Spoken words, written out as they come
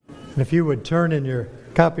And if you would turn in your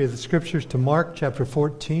copy of the Scriptures to Mark chapter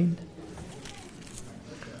 14.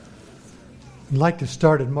 I'd like to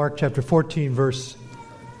start in Mark chapter 14, verse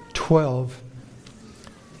 12.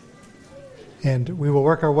 And we will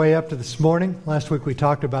work our way up to this morning. Last week we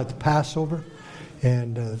talked about the Passover.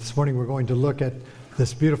 And this morning we're going to look at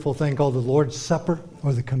this beautiful thing called the Lord's Supper,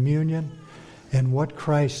 or the communion, and what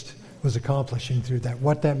Christ was accomplishing through that,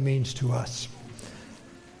 what that means to us.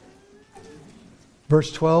 Verse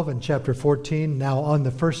 12 in chapter 14, now on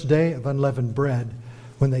the first day of unleavened bread,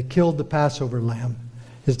 when they killed the Passover lamb,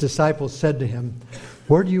 his disciples said to him,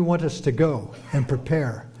 "Where do you want us to go and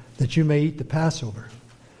prepare that you may eat the Passover?"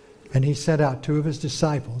 And he sent out two of his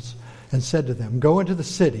disciples and said to them, "Go into the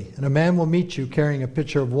city, and a man will meet you carrying a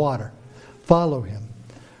pitcher of water. Follow him.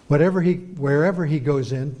 Wherever he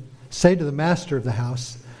goes in, say to the master of the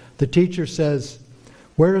house, 'The teacher says,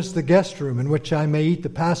 where is the guest room in which I may eat the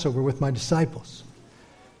Passover with my disciples?'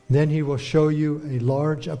 Then he will show you a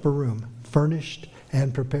large upper room, furnished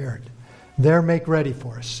and prepared. There make ready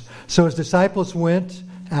for us." So his disciples went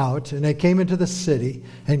out, and they came into the city,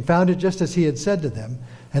 and found it just as he had said to them,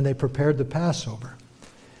 and they prepared the Passover.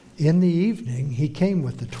 In the evening he came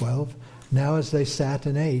with the 12. Now as they sat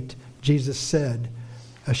and ate, Jesus said,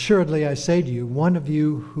 "Assuredly I say to you, one of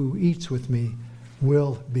you who eats with me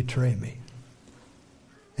will betray me."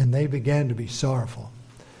 And they began to be sorrowful,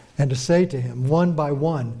 and to say to him one by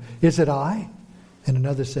one, "Is it I?" And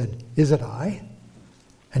another said, "Is it I?"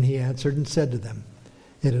 And he answered and said to them,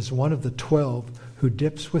 "It is one of the 12 who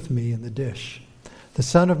dips with me in the dish. The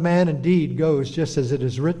Son of Man indeed goes just as it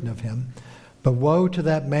is written of him, but woe to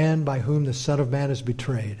that man by whom the Son of Man is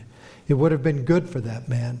betrayed. It would have been good for that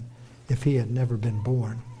man if he had never been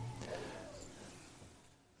born."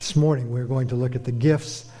 This morning we're going to look at the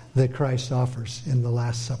gifts that Christ offers in the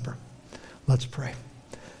Last Supper. Let's pray.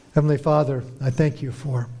 Heavenly Father, I thank you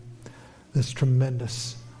for this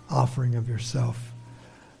tremendous offering of yourself,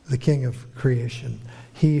 the King of creation,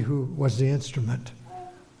 he who was the instrument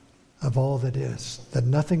of all that is, that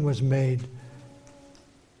nothing was made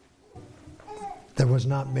that was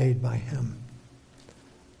not made by him,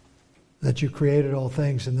 that you created all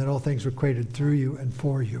things, and that all things were created through you and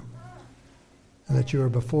for you, and that you are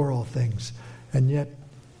before all things. And yet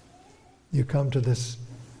you come to this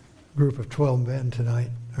group of 12 men tonight,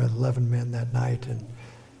 or 11 men that night, and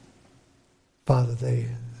Father, they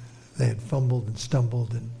had fumbled and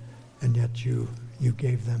stumbled, and yet you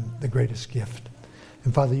gave them the greatest gift.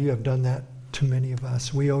 And Father, you have done that to many of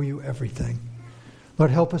us. We owe you everything. Lord,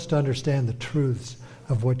 help us to understand the truths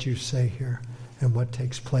of what you say here and what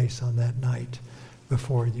takes place on that night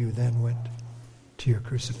before you then went to your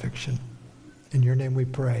crucifixion. In your name we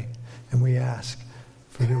pray, and we ask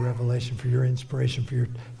for your revelation, for your inspiration, for your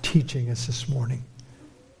teaching us this morning.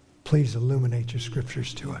 Please illuminate your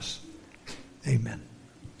scriptures to us. Amen.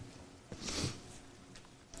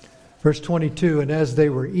 Verse 22, and as they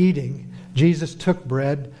were eating, Jesus took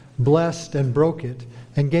bread, blessed and broke it,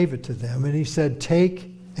 and gave it to them. And he said,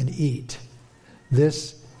 "Take and eat.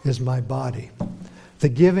 This is my body." The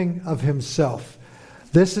giving of himself.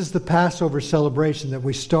 This is the Passover celebration that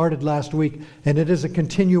we started last week, and it is a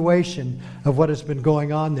continuation of what has been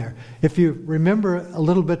going on there. If you remember a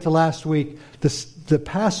little bit to last week, the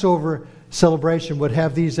Passover celebration would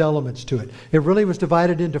have these elements to it. It really was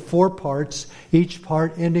divided into 4 parts, each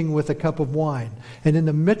part ending with a cup of wine. And in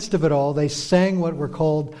the midst of it all, they sang what were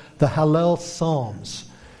called the Hallel Psalms.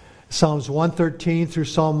 Psalms 113 through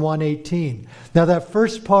Psalm 118. Now that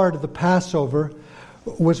first part of the Passover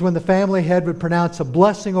was when the family head would pronounce a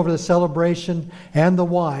blessing over the celebration and the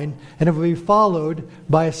wine, and it would be followed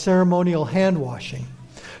by a ceremonial hand washing.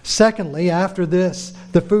 Secondly, after this,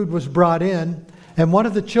 the food was brought in, and one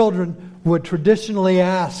of the children would traditionally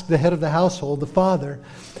ask the head of the household, the father,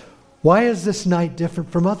 "Why is this night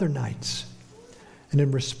different from other nights?" And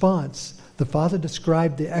in response, the father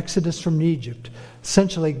described the exodus from Egypt,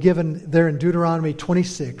 essentially given there in Deuteronomy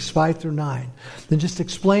 26, 5 through 9. Then just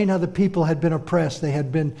explain how the people had been oppressed, they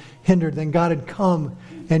had been hindered. Then God had come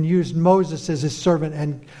and used Moses as his servant,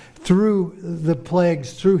 and through the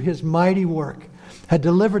plagues, through his mighty work, had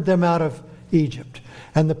delivered them out of Egypt.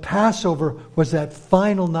 And the Passover was that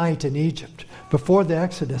final night in Egypt, before the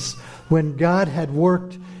Exodus, when God had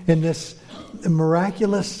worked in this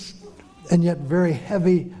miraculous and yet very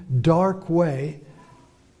heavy, dark way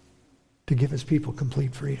to give his people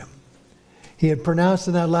complete freedom. He had pronounced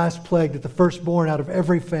in that last plague that the firstborn out of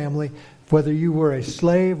every family, whether you were a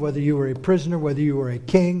slave, whether you were a prisoner, whether you were a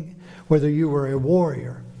king, whether you were a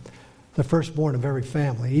warrior, the firstborn of every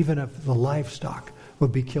family, even of the livestock,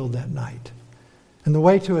 would be killed that night. And the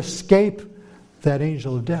way to escape that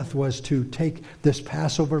angel of death was to take this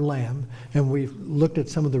Passover lamb, and we've looked at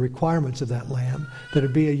some of the requirements of that lamb, that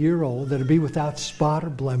it be a year old, that it be without spot or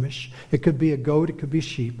blemish. It could be a goat, it could be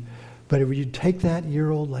sheep. But if you'd take that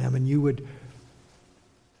year-old lamb and you would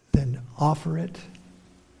then offer it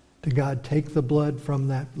to God, take the blood from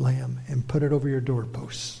that lamb and put it over your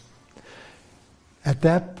doorposts. At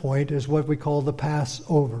that point is what we call the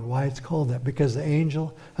Passover. Why it's called that? Because the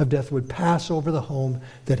angel of death would pass over the home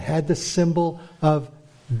that had the symbol of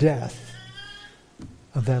death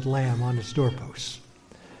of that lamb on its doorposts.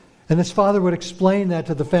 And his father would explain that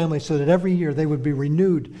to the family so that every year they would be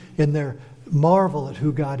renewed in their marvel at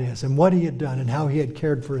who God is and what he had done and how he had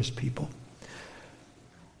cared for his people.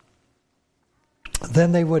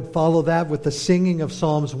 Then they would follow that with the singing of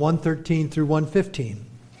Psalms 113 through 115.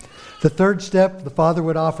 The third step, the father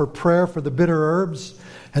would offer prayer for the bitter herbs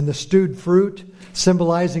and the stewed fruit,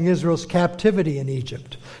 symbolizing Israel's captivity in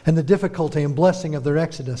Egypt and the difficulty and blessing of their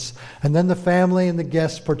exodus. And then the family and the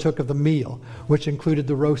guests partook of the meal, which included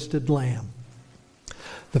the roasted lamb.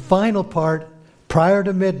 The final part, prior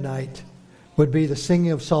to midnight, would be the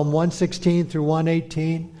singing of Psalm 116 through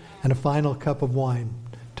 118 and a final cup of wine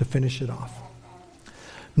to finish it off.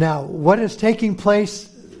 Now, what is taking place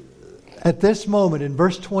at this moment in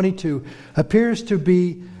verse 22 appears to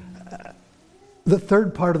be the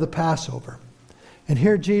third part of the Passover. And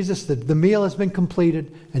here Jesus, the meal has been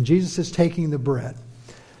completed and Jesus is taking the bread.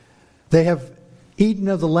 They have eaten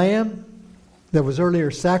of the lamb that was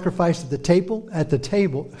earlier sacrificed at the temple, at the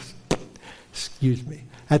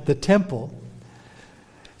temple.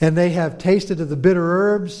 And they have tasted of the bitter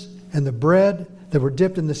herbs and the bread that were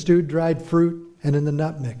dipped in the stewed dried fruit and in the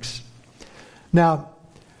nut mix. Now,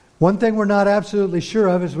 one thing we're not absolutely sure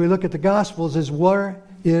of as we look at the Gospels is where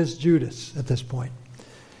is Judas at this point.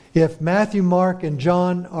 If Matthew, Mark, and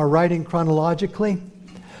John are writing chronologically,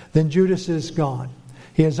 then Judas is gone.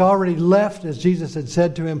 He has already left, as Jesus had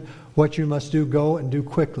said to him, what you must do, go and do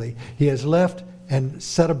quickly. He has left and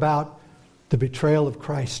set about the betrayal of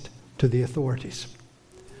Christ to the authorities.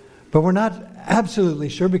 But we're not absolutely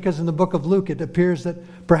sure because in the book of Luke it appears that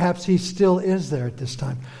perhaps he still is there at this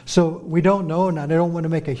time. So we don't know, and I don't want to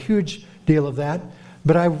make a huge deal of that.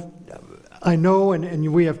 But I know,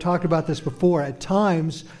 and we have talked about this before, at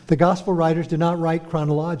times the gospel writers do not write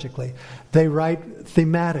chronologically. They write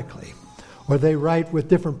thematically, or they write with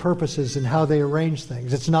different purposes in how they arrange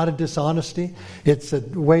things. It's not a dishonesty. It's a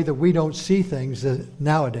way that we don't see things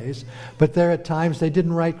nowadays. But there at times they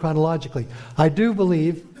didn't write chronologically. I do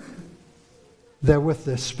believe that with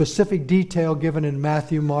the specific detail given in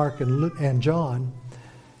Matthew, Mark, and John,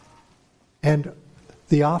 and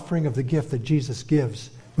the offering of the gift that Jesus gives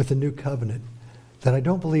with the new covenant, that I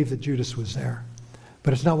don't believe that Judas was there.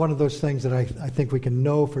 But it's not one of those things that I think we can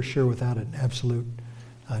know for sure without an absolute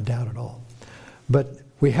doubt at all. But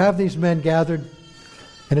we have these men gathered,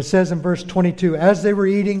 and it says in verse 22, as they were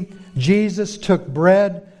eating, Jesus took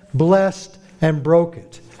bread, blessed, and broke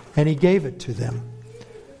it, and he gave it to them.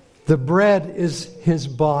 The bread is his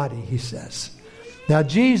body, he says. Now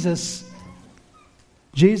Jesus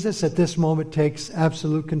at this moment takes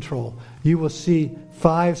absolute control. You will see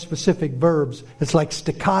 5 specific verbs. It's like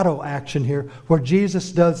staccato action here where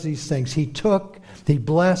Jesus does these things. He took, he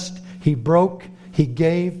blessed, he broke, he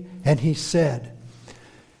gave, and he said.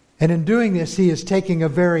 And in doing this, he is taking a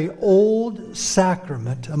very old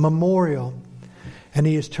sacrament, a memorial, and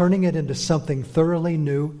he is turning it into something thoroughly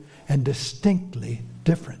new and distinctly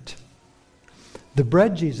different. The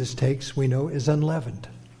bread Jesus takes, we know, is unleavened.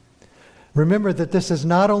 Remember that this is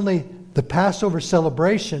not only the Passover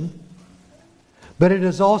celebration, but it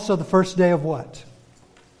is also the first day of what?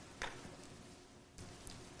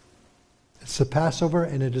 It's the Passover,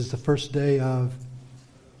 and it is the first day of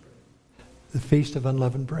the Feast of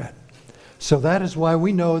Unleavened Bread. So that is why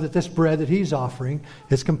we know that this bread that he's offering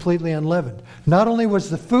is completely unleavened. Not only was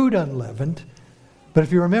the food unleavened, but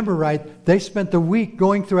if you remember right, they spent the week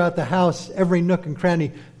going throughout the house, every nook and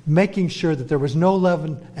cranny, making sure that there was no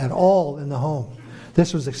leaven at all in the home.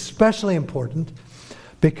 This was especially important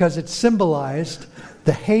because it symbolized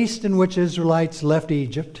the haste in which Israelites left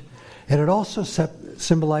Egypt, and it also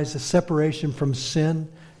symbolized the separation from sin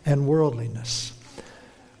and worldliness.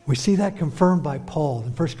 We see that confirmed by Paul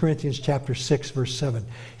in 1 Corinthians chapter 6, verse 7.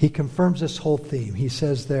 He confirms this whole theme. He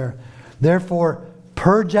says there, therefore,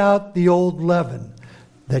 purge out the old leaven,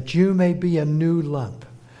 that you may be a new lump,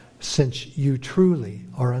 since you truly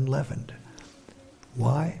are unleavened.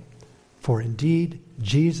 Why? For indeed,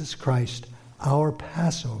 Jesus Christ, our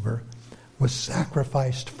Passover, was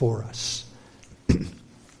sacrificed for us.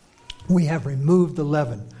 We have removed the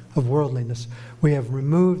leaven of worldliness. We have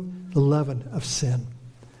removed the leaven of sin.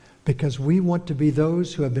 because we want to be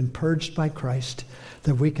those who have been purged by Christ,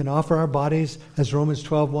 that we can offer our bodies, as Romans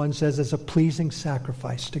 12:1 says, as a pleasing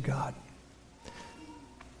sacrifice to God.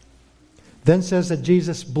 Then says that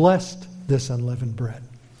Jesus blessed this unleavened bread.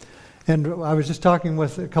 And I was just talking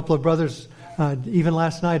with a couple of brothers even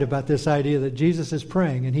last night about this idea that Jesus is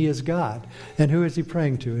praying and He is God. And who is He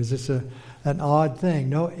praying to? Is this an odd thing?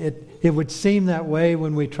 No, it would seem that way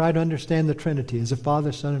when we try to understand the Trinity as a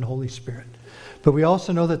Father, Son, and Holy Spirit. But we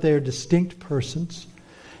also know that they are distinct persons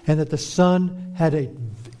and that the Son had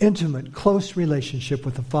an intimate, close relationship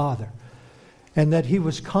with the Father and that He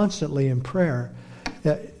was constantly in prayer.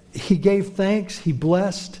 He gave thanks, He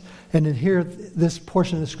blessed, and in here, this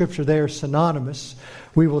portion of the Scripture, they are synonymous.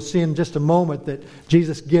 We will see in just a moment that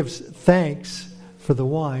Jesus gives thanks for the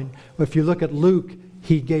wine. If you look at Luke,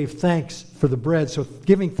 He gave thanks for the bread. So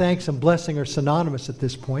giving thanks and blessing are synonymous at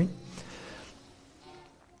this point.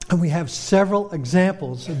 And we have several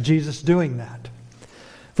examples of Jesus doing that.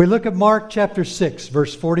 If we look at Mark chapter 6,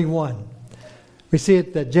 verse 41, we see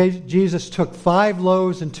it that Jesus took 5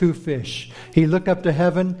 loaves and 2 fish. He looked up to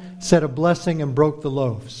heaven, said a blessing, and broke the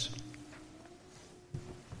loaves.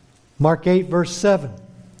 Mark 8, verse 7,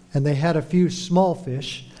 and they had a few small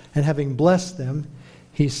fish, and having blessed them,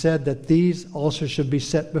 He said that these also should be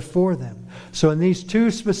set before them. So in these 2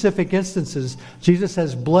 specific instances, Jesus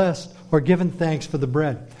has blessed or given thanks for the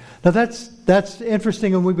bread. Now that's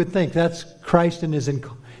interesting, and we would think that's Christ in His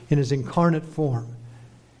incarnate form,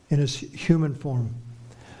 in His human form.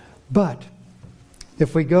 But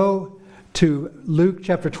if we go to Luke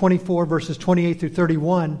chapter 24, verses 28 through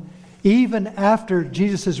 31, even after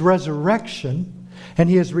Jesus' resurrection, and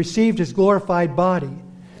He has received His glorified body,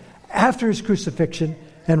 after His crucifixion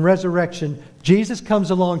and resurrection, Jesus comes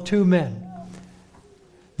along 2 men.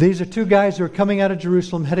 These are 2 guys who are coming out of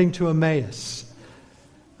Jerusalem heading to Emmaus.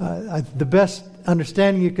 The best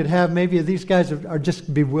understanding you could have maybe of these guys are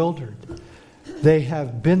just bewildered. They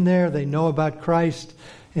have been there, they know about Christ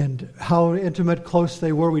and how intimate, close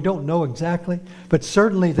they were. We don't know exactly, but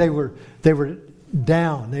certainly they were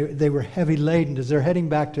down. They were heavy laden as they're heading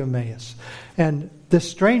back to Emmaus. And this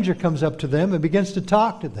stranger comes up to them and begins to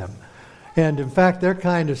talk to them. And in fact, they're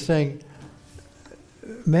kind of saying,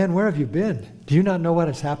 "Man, where have you been? Do you not know what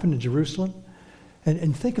has happened in Jerusalem?"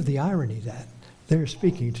 And think of the irony that they're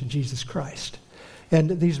speaking to Jesus Christ. And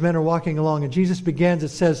these men are walking along, and Jesus begins, it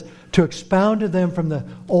says, to expound to them from the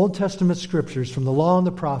Old Testament scriptures, from the law and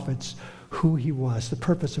the prophets, who He was, the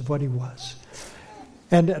purpose of what He was.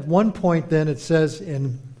 And at one point then it says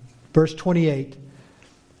in verse 28,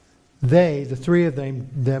 they, the 3 of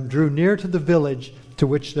them, drew near to the village to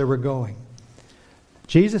which they were going.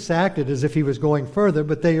 Jesus acted as if He was going further,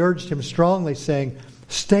 but they urged Him strongly, saying,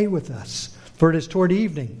 "Stay with us, for it is toward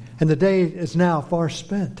evening, and the day is now far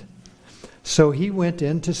spent." So He went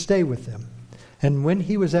in to stay with them. And when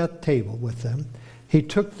He was at table with them, He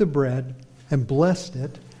took the bread and blessed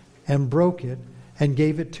it and broke it and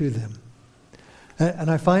gave it to them.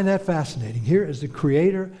 And I find that fascinating. Here is the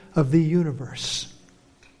Creator of the universe.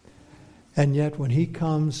 And yet when He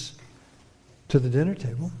comes to the dinner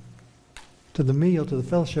table, to the meal, to the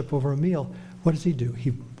fellowship over a meal, what does He do?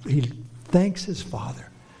 He thanks His Father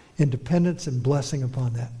in dependence and blessing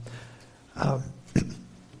upon that.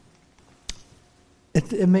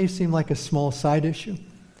 It may seem like a small side issue,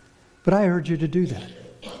 but I urge you to do that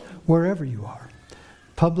wherever you are.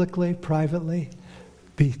 Publicly, privately,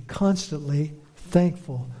 be constantly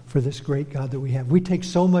thankful for this great God that we have. We take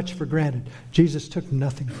so much for granted. Jesus took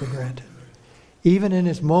nothing for granted. Even in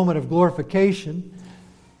His moment of glorification,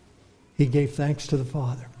 He gave thanks to the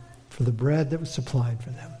Father for the bread that was supplied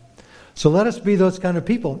for them. So let us be those kind of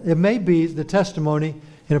people. It may be the testimony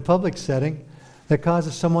in a public setting that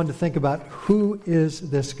causes someone to think about, who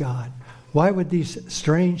is this God? Why would these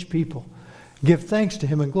strange people give thanks to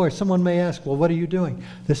Him in glory? Someone may ask, well, what are you doing?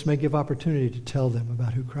 This may give opportunity to tell them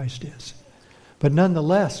about who Christ is. But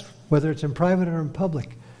nonetheless, whether it's in private or in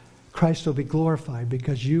public, Christ will be glorified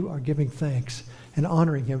because you are giving thanks and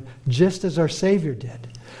honoring Him just as our Savior did.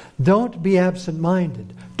 Don't be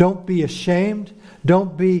absent-minded. Don't be ashamed.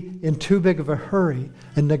 Don't be in too big of a hurry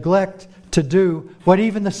and neglect to do what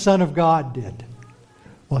even the Son of God did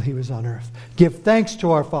while He was on earth. Give thanks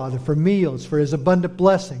to our Father for meals, for His abundant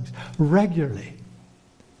blessings regularly.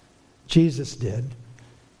 Jesus did,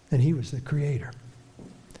 and He was the Creator.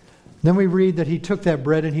 Then we read that He took that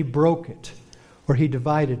bread and He broke it, or He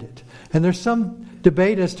divided it. And there's some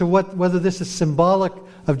debate as to whether this is symbolic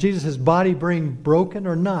of Jesus' body being broken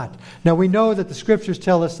or not. Now we know that the Scriptures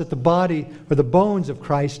tell us that the body or the bones of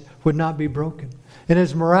Christ would not be broken. And it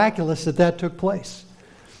is miraculous that that took place.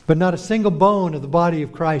 But not a single bone of the body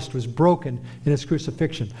of Christ was broken in His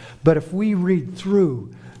crucifixion. But if we read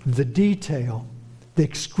through the detail, the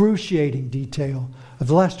excruciating detail of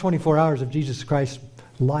the last 24 hours of Jesus Christ's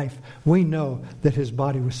life, we know that His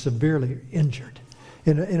body was severely injured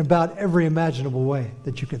in about every imaginable way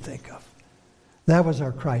that you could think of. That was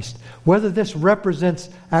our Christ. Whether this represents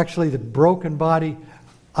actually the broken body,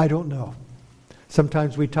 I don't know.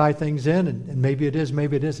 Sometimes we tie things in, and maybe it is,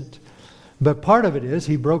 maybe it isn't. But part of it is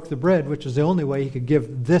He broke the bread, which is the only way He could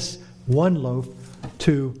give this one loaf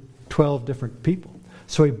to 12 different people.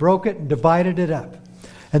 So He broke it and divided it up.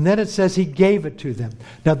 And then it says He gave it to them.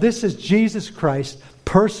 Now this is Jesus Christ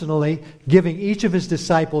personally giving each of His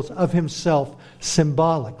disciples of Himself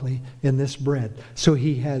symbolically in this bread. So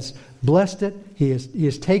He has blessed it, He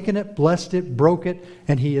has taken it, blessed it, broke it,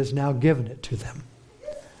 and He has now given it to them.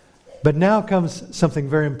 But now comes something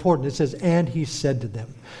very important. It says, and He said to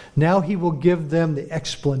them. Now He will give them the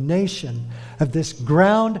explanation of this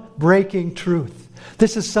groundbreaking truth.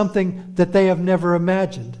 This is something that they have never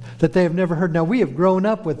imagined, that they have never heard. Now we have grown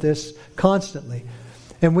up with this constantly.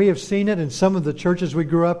 And we have seen it in some of the churches we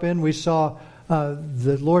grew up in. We saw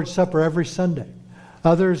the Lord's Supper every Sunday.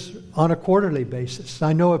 Others on a quarterly basis.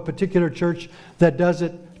 I know a particular church that does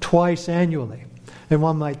it twice annually. And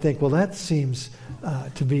one might think, well, that seems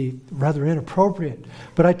to be rather inappropriate.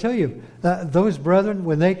 But I tell you, those brethren,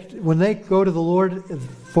 when they go to the Lord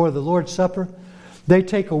for the Lord's Supper, they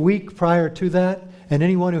take a week prior to that, and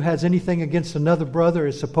anyone who has anything against another brother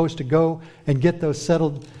is supposed to go and get those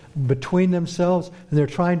settled between themselves, and they're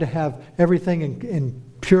trying to have everything in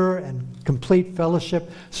pure and complete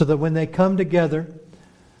fellowship, so that when they come together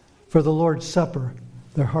for the Lord's Supper,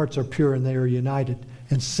 their hearts are pure and they are united,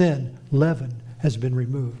 and sin, leaven, has been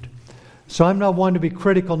removed. So I'm not one to be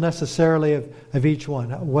critical necessarily of each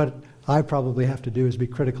one. What I probably have to do is be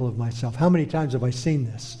critical of myself. How many times have I seen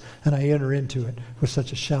this and I enter into it with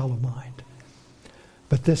such a shallow mind?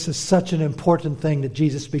 But this is such an important thing that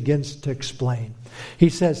Jesus begins to explain. He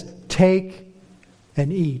says, take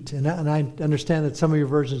and eat. And I understand that some of your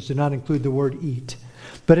versions do not include the word eat.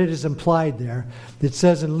 But it is implied there. It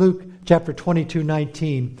says in Luke chapter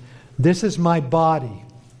 22:19, this is my body,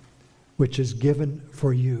 which is given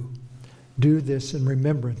for you. Do this in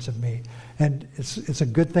remembrance of me. And it's a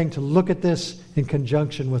good thing to look at this in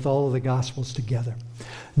conjunction with all of the Gospels together.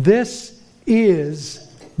 This is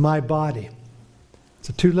my body. It's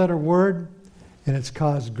a 2-letter word, and it's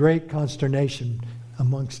caused great consternation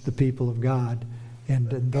amongst the people of God and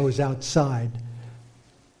those outside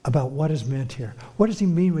about what is meant here. What does He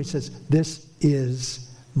mean when He says, this is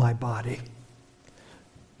my body?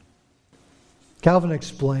 Calvin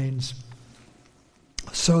explains,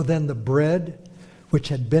 so then the bread which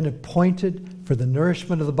had been appointed for the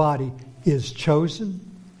nourishment of the body is chosen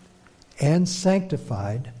and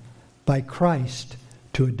sanctified by Christ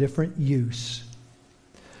to a different use,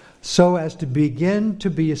 so as to begin to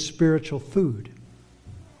be a spiritual food.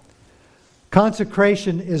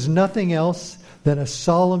 Consecration is nothing else than a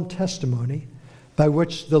solemn testimony by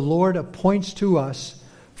which the Lord appoints to us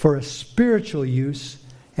for a spiritual use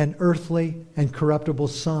an earthly and corruptible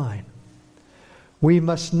sign. We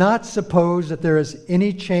must not suppose that there is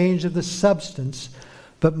any change of the substance,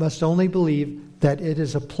 but must only believe that it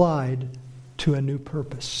is applied to a new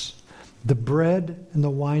purpose. The bread and the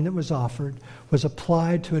wine that was offered was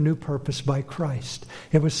applied to a new purpose by Christ.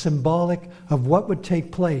 It was symbolic of what would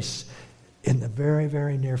take place in the very,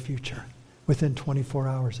 very near future, within 24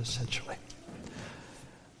 hours essentially.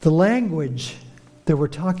 The language that we're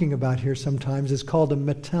talking about here sometimes is called a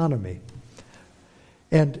metonymy.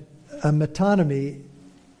 And a metonymy,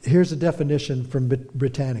 here's a definition from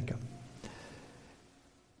Britannica.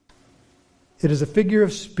 It is a figure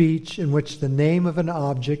of speech in which the name of an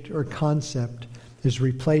object or concept is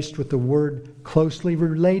replaced with the word closely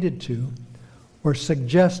related to or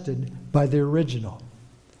suggested by the original.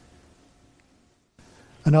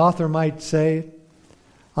 An author might say,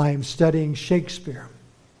 I am studying Shakespeare,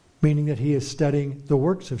 meaning that he is studying the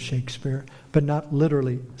works of Shakespeare, but not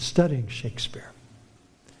literally studying Shakespeare.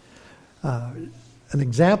 An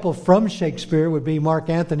example from Shakespeare would be Mark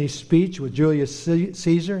Antony's speech with Julius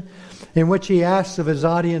Caesar, in which he asks of his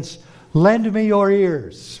audience, lend me your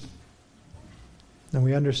ears. And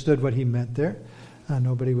we understood what he meant there.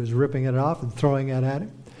 Nobody was ripping it off and throwing it at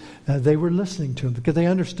him. They were listening to him because they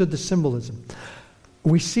understood the symbolism.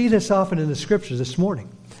 We see this often in the Scriptures this morning.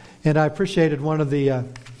 And I appreciated one of the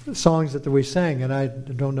songs that we sang, and I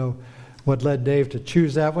don't know what led Dave to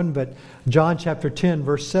choose that one, but John chapter 10,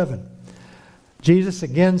 verse 7. Jesus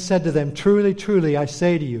again said to them, truly, truly, I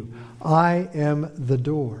say to you, I am the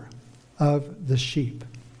door of the sheep.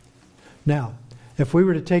 Now, If we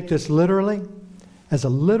were to take this literally, as a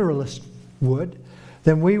literalist would,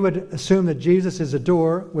 then we would assume that Jesus is a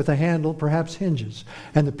door with a handle, perhaps hinges.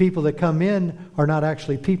 And the people that come in are not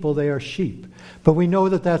actually people, they are sheep. But we know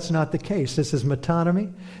that that's not the case. This is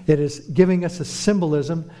metonymy. It is giving us a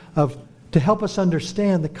symbolism to help us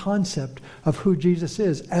understand the concept of who Jesus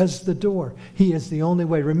is as the door. He is the only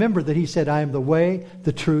way. Remember that he said, I am the way,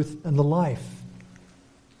 the truth, and the life.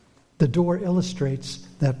 The door illustrates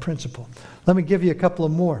that principle. Let me give you a couple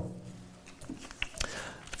of more.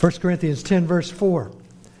 1 Corinthians 10, verse 4.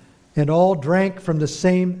 And all drank from the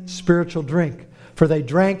same spiritual drink, for they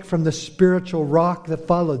drank from the spiritual rock that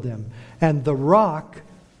followed them. And the rock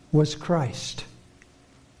was Christ.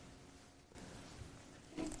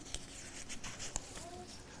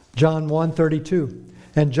 John 1:32.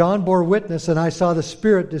 And John bore witness, and I saw the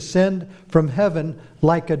Spirit descend from heaven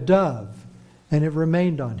like a dove, and it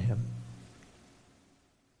remained on him.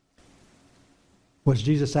 Was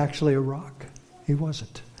Jesus actually a rock? He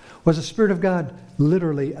wasn't. Was the Spirit of God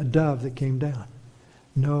literally a dove that came down?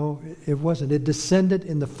 No, it wasn't. It descended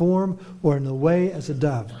in the form or in the way as a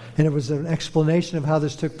dove. And it was an explanation of how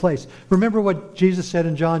this took place. Remember what Jesus said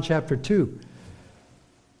in John chapter 2.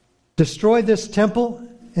 Destroy this temple,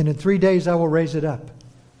 and in 3 days I will raise it up.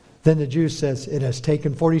 Then the Jews says, it has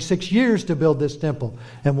taken 46 years to build this temple.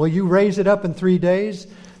 And will you raise it up in 3 days?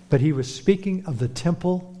 But he was speaking of the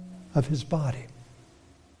temple of his body.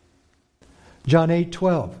 John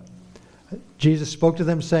 8:12. Jesus spoke to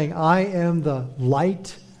them saying, I am the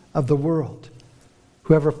light of the world.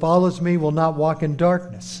 Whoever follows me will not walk in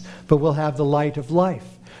darkness, but will have the light of life.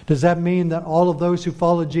 Does that mean that all of those who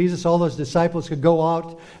followed Jesus, all those disciples, could go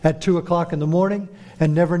out at 2 o'clock in the morning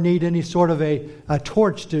and never need any sort of a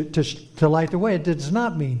torch to light the way? It does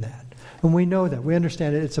not mean that. And we know that. We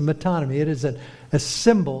understand it. It's a metonymy. It is a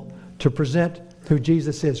symbol to present who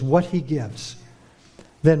Jesus is, what he gives.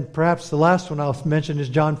 Then perhaps the last one I'll mention is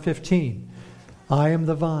John 15. I am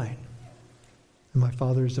the vine, and my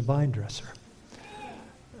Father is the vine dresser.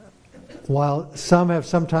 While some have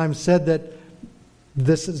sometimes said that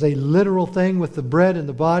this is a literal thing with the bread and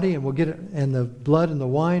the body, and we'll get it, and the blood and the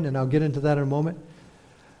wine, and I'll get into that in a moment.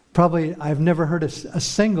 Probably I've never heard a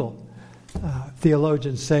single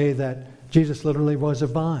theologian say that Jesus literally was a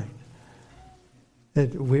vine.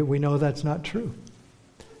 We know that's not true.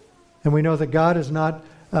 And we know that God is not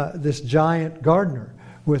this giant gardener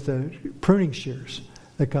with pruning shears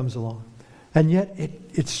that comes along. And yet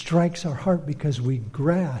it strikes our heart because we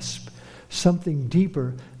grasp something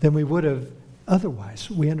deeper than we would have otherwise.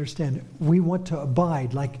 We understand it. We want to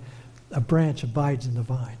abide like a branch abides in the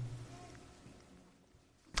vine.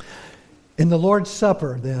 In the Lord's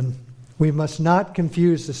Supper, then, we must not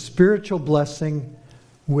confuse the spiritual blessing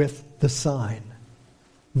with the sign.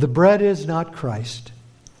 The bread is not Christ,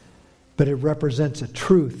 but it represents a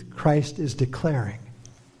truth Christ is declaring.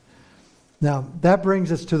 Now, that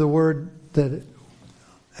brings us to the word that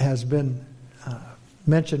has been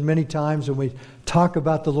mentioned many times when we talk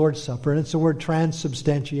about the Lord's Supper, and it's the word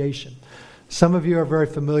transubstantiation. Some of you are very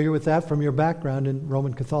familiar with that from your background in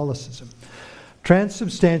Roman Catholicism.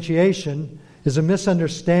 Transubstantiation is a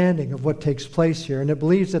misunderstanding of what takes place here, and it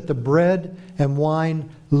believes that the bread and wine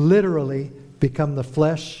literally become the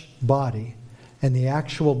flesh, body, and the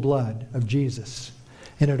actual blood of Jesus.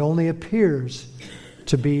 And it only appears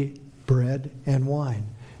to be bread and wine.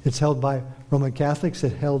 It's held by Roman Catholics.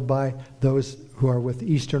 It's held by those who are with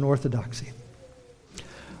Eastern Orthodoxy.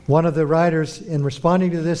 One of the writers, in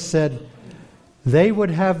responding to this, said, they would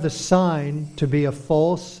have the sign to be a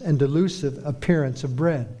false and delusive appearance of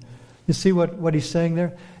bread. You see what he's saying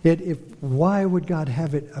there? Why would God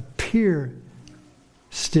have it appear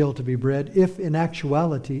still to be bread if in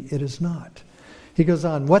actuality it is not? He goes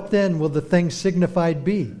on, what then will the thing signified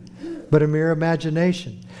be but a mere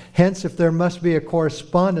imagination? Hence, if there must be a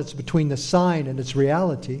correspondence between the sign and its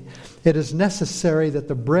reality, it is necessary that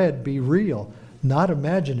the bread be real, not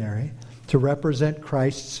imaginary, to represent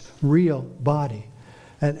Christ's real body.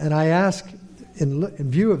 And I ask,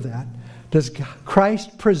 in view of that, does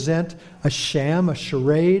Christ present a sham, a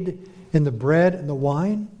charade in the bread and the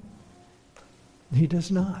wine? He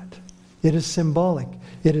does not. It is symbolic.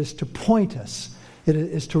 It is to point us. It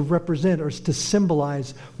is to represent or to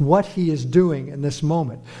symbolize what he is doing in this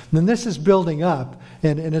moment. And then this is building up,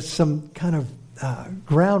 and it's some kind of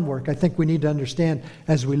groundwork I think we need to understand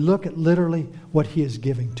as we look at literally what he is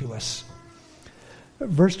giving to us.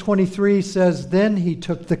 Verse 23 says, then he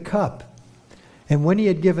took the cup, and when he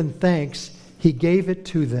had given thanks, he gave it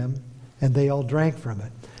to them, and they all drank from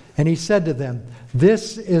it. And he said to them,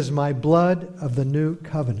 this is my blood of the new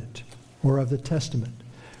covenant, or of the testament,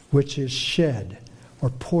 which is shed or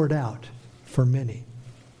poured out for many.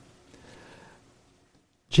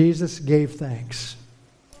 Jesus gave thanks.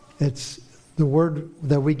 It's the word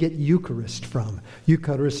that we get Eucharist from,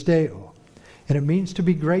 Eucharisteo. And it means to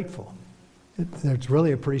be grateful. It's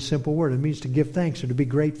really a pretty simple word. It means to give thanks or to be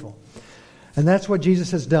grateful. And that's what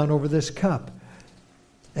Jesus has done over this cup.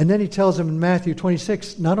 And then he tells them in Matthew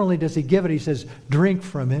 26, not only does he give it, he says, drink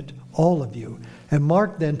from it, all of you. And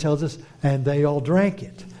Mark then tells us, and they all drank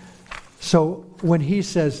it. So when he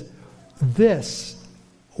says this,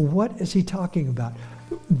 what is he talking about?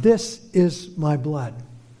 This is my blood.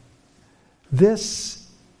 This,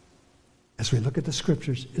 as we look at the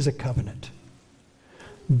scriptures, is a covenant.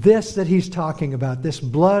 This that he's talking about, this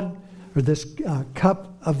blood or this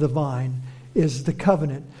cup of the vine, is the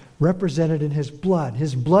covenant represented in his blood.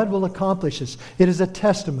 His blood will accomplish this. It is a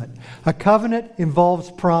testament. A covenant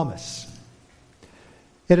involves promise.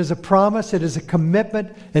 It is a promise. It is a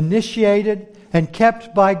commitment initiated and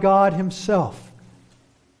kept by God himself.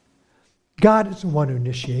 God is the one who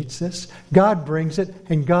initiates this. God brings it,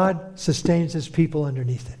 and God sustains his people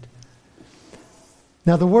underneath it.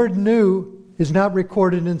 Now, the word new is not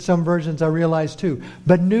recorded in some versions, I realize too.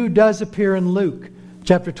 But new does appear in Luke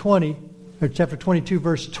chapter 20, or chapter 22,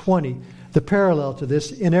 verse 20, the parallel to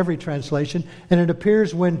this in every translation. And it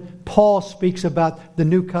appears when Paul speaks about the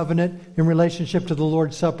new covenant in relationship to the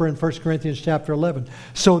Lord's Supper in 1 Corinthians chapter 11.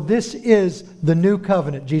 So this is the new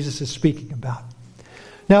covenant Jesus is speaking about.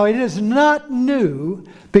 Now, it is not new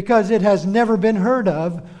because it has never been heard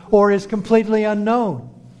of or is completely unknown.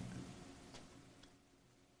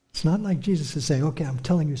 It's not like Jesus is saying, okay, I'm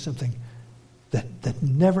telling you something that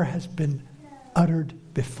never has been uttered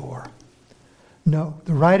before. No,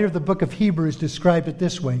 the writer of the book of Hebrews described it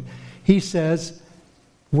this way. He says,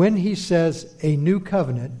 when he says a new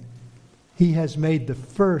covenant, he has made the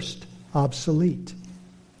first obsolete.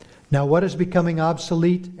 Now, what is becoming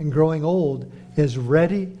obsolete and growing old is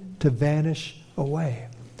ready to vanish away.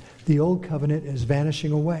 The old covenant is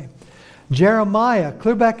vanishing away. Jeremiah,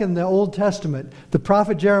 clear back in the Old Testament, the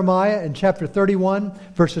prophet Jeremiah in chapter 31,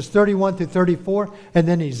 verses 31 through 34, and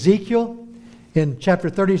then Ezekiel in chapter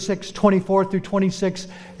 36, 24 through 26,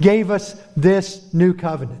 gave us this new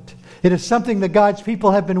covenant. It is something that God's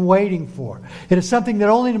people have been waiting for. It is something that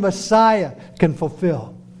only the Messiah can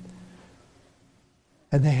fulfill.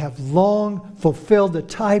 And they have long fulfilled the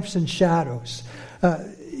types and shadows.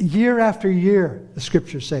 Year after year, the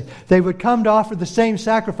scriptures say, they would come to offer the same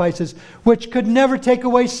sacrifices which could never take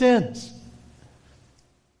away sins.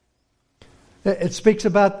 It speaks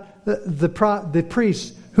about the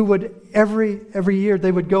priests who would every year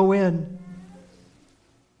they would go in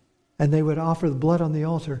and they would offer the blood on the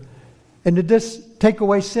altar. And did this take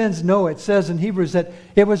away sins? No, it says in Hebrews that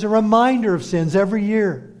it was a reminder of sins every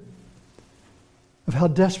year, of how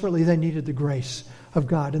desperately they needed the grace of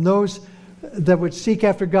God. And those that would seek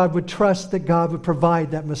after God would trust that God would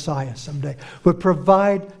provide that Messiah someday, would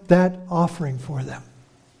provide that offering for them.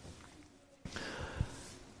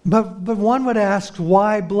 But one would ask,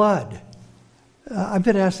 why blood? I've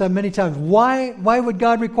been asked that many times. Why would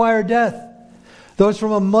God require death? Those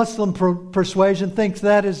from a Muslim persuasion think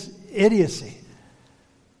that is idiocy.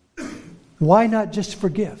 Why not just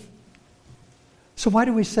forgive? So why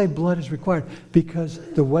do we say blood is required? Because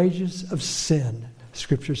the wages of sin,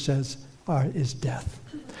 Scripture says, is death.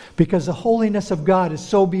 Because the holiness of God is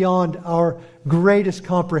so beyond our greatest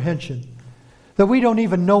comprehension that we don't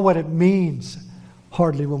even know what it means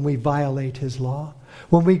hardly when we violate His law,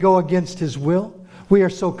 when we go against His will. We are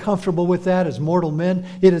so comfortable with that as mortal men.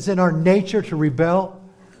 It is in our nature to rebel.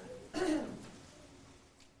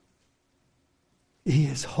 He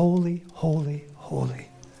is holy, holy, holy.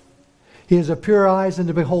 He has a pure eyes and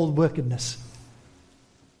to behold wickedness.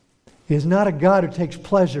 He is not a God who takes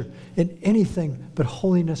pleasure in anything but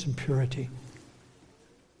holiness and purity.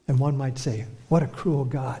 And one might say, what a cruel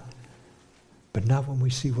God. But not when we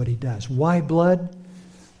see what He does. Why blood?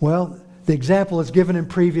 Well, the example is given in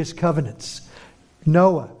previous covenants.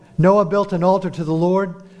 Noah built an altar to the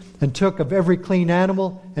Lord and took of every clean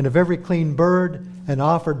animal and of every clean bird and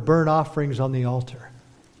offered burnt offerings on the altar.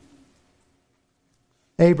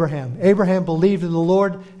 Abraham believed in the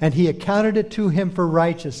Lord, and He accounted it to him for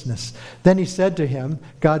righteousness. Then he said to him,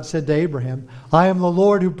 God said to Abraham, I am the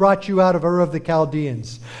Lord who brought you out of Ur of the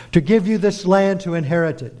Chaldeans to give you this land to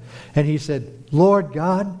inherit it. And he said, Lord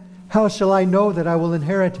God, how shall I know that I will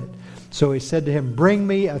inherit it? So he said to him, bring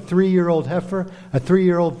me a 3-year-old heifer, a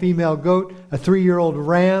 3-year-old female goat, a 3-year-old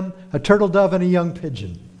ram, a turtle dove, and a young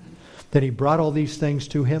pigeon. Then he brought all these things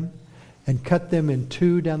to him and cut them in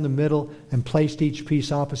two down the middle and placed each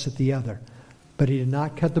piece opposite the other. But he did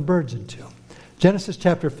not cut the birds in two. Genesis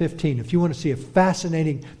chapter 15, if you want to see a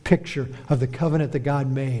fascinating picture of the covenant that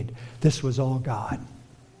God made, this was all God.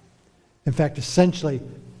 In fact, essentially,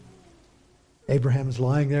 Abraham is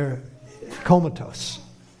lying there comatose,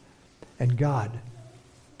 and God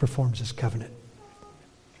performs His covenant.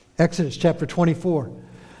 Exodus chapter 24.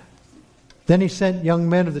 Then he sent young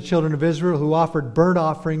men of the children of Israel who offered burnt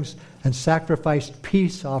offerings and sacrificed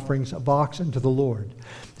peace offerings of oxen to the Lord.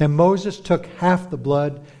 And Moses took half the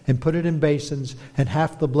blood and put it in basins, and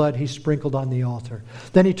half the blood he sprinkled on the altar.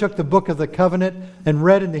 Then he took the book of the covenant and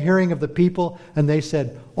read in the hearing of the people, and they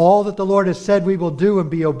said, "All that the Lord has said we will do, and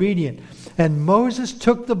be obedient." And Moses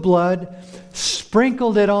took the blood,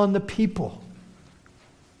 sprinkled it on the people,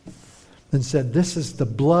 and said, "This is the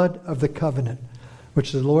blood of the covenant,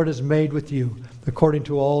 which the Lord has made with you, according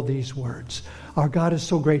to all these words." Our God is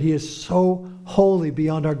so great. He is so holy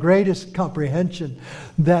beyond our greatest comprehension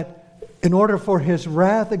that in order for His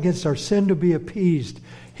wrath against our sin to be appeased,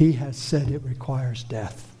 He has said it requires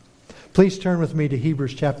death. Please turn with me to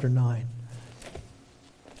Hebrews chapter 9.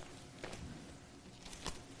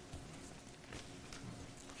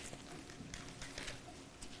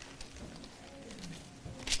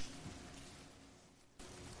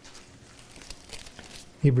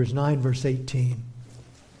 Hebrews 9, verse 18.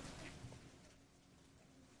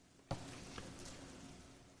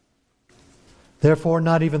 Therefore,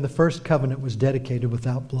 not even the first covenant was dedicated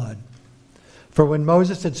without blood. For when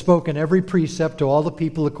Moses had spoken every precept to all the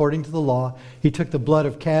people according to the law, he took the blood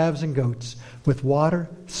of calves and goats with water,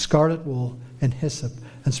 scarlet wool, and hyssop,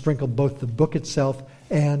 and sprinkled both the book itself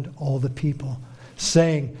and all the people,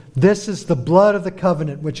 saying, "This is the blood of the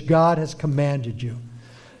covenant which God has commanded you."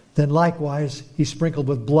 Then likewise he sprinkled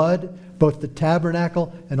with blood both the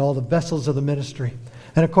tabernacle and all the vessels of the ministry.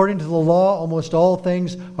 And according to the law, almost all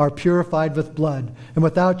things are purified with blood. And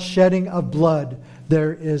without shedding of blood,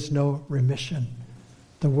 there is no remission.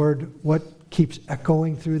 The word, what keeps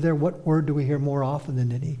echoing through there? What word do we hear more often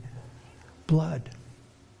than any? Blood.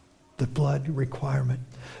 The blood requirement.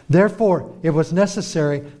 Therefore, it was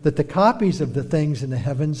necessary that the copies of the things in the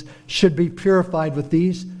heavens should be purified with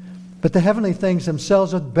these, but the heavenly things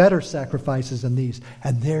themselves with better sacrifices than these.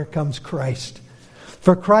 And there comes Christ.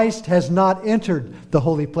 For Christ has not entered the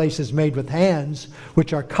holy places made with hands,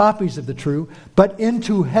 which are copies of the true, but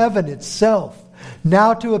into heaven itself,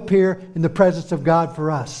 now to appear in the presence of God for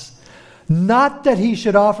us. Not that He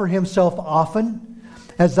should offer Himself often,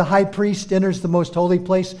 as the high priest enters the most holy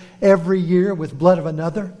place every year with blood of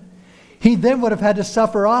another. He then would have had to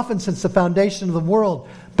suffer often since the foundation of the world.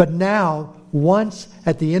 But now, once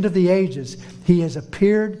at the end of the ages, He has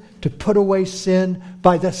appeared to put away sin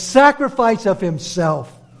by the sacrifice of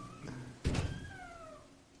Himself.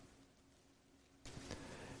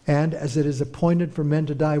 And as it is appointed for men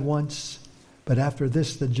to die once, but after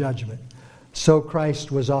this the judgment, so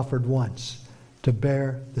Christ was offered once to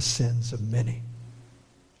bear the sins of many.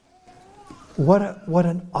 What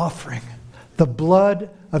an offering. The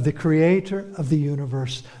blood of the Creator of the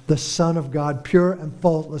universe, the Son of God, pure and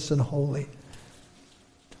faultless and holy.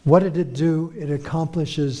 What did it do? It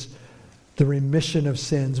accomplishes the remission of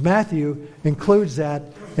sins. Matthew includes that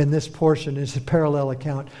in this portion, as a parallel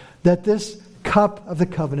account, that this cup of the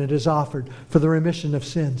covenant is offered for the remission of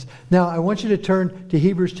sins. Now, I want you to turn to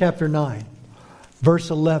Hebrews chapter 9, verse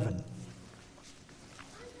 11.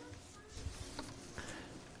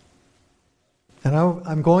 And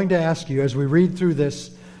I'm going to ask you, as we read through this,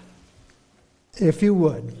 if you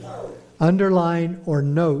would, underline or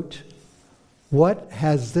note, what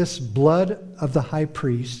has this blood of the high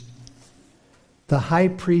priest's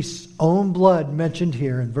own blood mentioned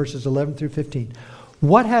here in verses 11 through 15,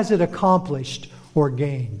 what has it accomplished or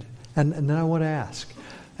gained? And then I want to ask,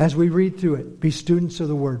 as we read through it, be students of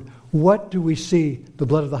the Word, what do we see the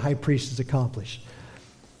blood of the high priest has accomplished?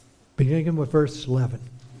 Beginning with verse 11.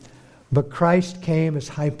 But Christ came as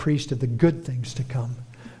high priest of the good things to come,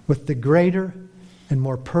 with the greater and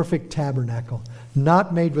more perfect tabernacle,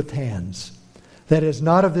 not made with hands, that is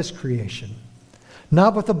not of this creation.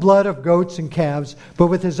 Not with the blood of goats and calves, but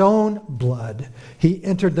with His own blood. He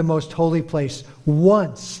entered the most holy place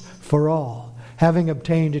once for all, having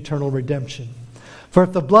obtained eternal redemption. For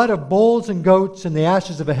if the blood of bulls and goats and the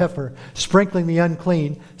ashes of a heifer, sprinkling the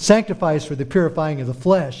unclean, sanctifies for the purifying of the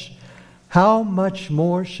flesh, how much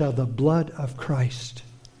more shall the blood of Christ,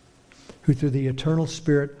 who through the eternal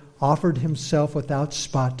Spirit offered Himself without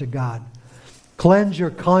spot to God, cleanse your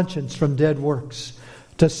conscience from dead works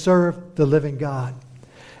to serve the living God.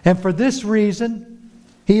 And for this reason,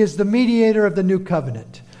 He is the mediator of the new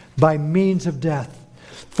covenant by means of death,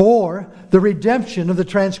 for the redemption of the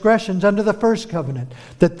transgressions under the first covenant,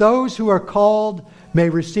 that those who are called may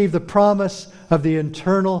receive the promise of the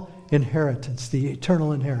eternal inheritance. The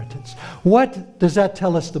eternal inheritance. What does that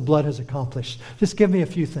tell us the blood has accomplished? Just give me a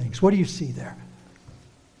few things. What do you see there?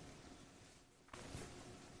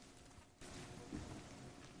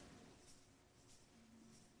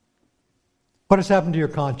 What has happened to your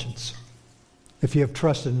conscience if you have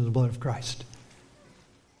trusted in the blood of Christ?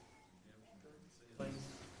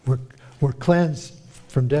 We're cleansed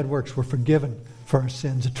from dead works. We're forgiven for our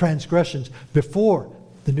sins. The transgressions before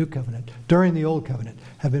the new covenant, during the old covenant,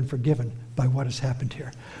 have been forgiven by what has happened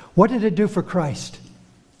here. What did it do for Christ?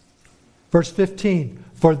 Verse 15,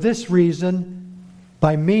 for this reason,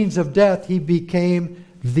 by means of death, he became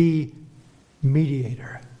the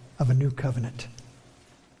mediator of a new covenant.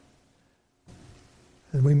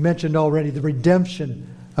 And we mentioned already the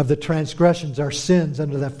redemption of the transgressions, our sins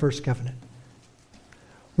under that first covenant.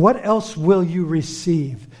 What else will you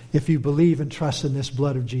receive if you believe and trust in this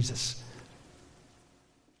blood of Jesus?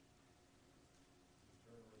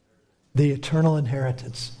 The eternal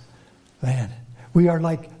inheritance. Man, we are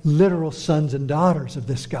like literal sons and daughters of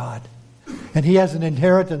this God. And He has an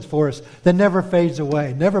inheritance for us that never fades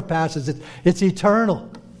away, never passes. It's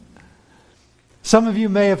eternal. Some of you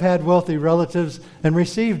may have had wealthy relatives and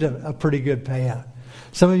received a pretty good payout.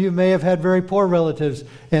 Some of you may have had very poor relatives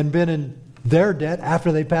and been in their debt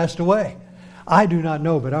after they passed away. I do not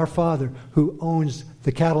know, but our Father who owns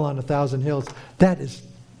the cattle on 1,000 hills, that's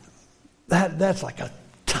like a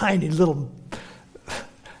tiny little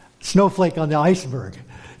snowflake on the iceberg.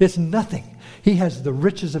 It's nothing. He has the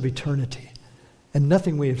riches of eternity, and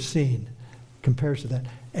nothing we have seen compares to that.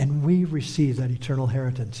 And we receive that eternal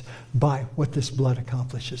inheritance by what this blood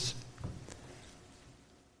accomplishes.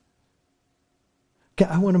 Okay,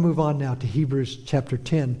 I want to move on now to Hebrews chapter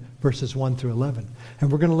 10, verses 1 through 11. And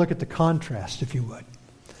we're going to look at the contrast, if you would.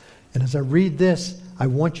 And as I read this, I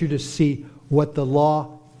want you to see what the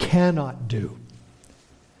law cannot do,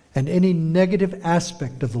 and any negative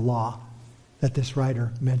aspect of the law that this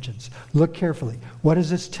writer mentions. Look carefully. What is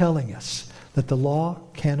this telling us that the law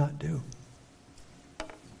cannot do?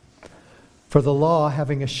 For the law,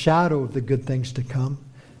 having a shadow of the good things to come,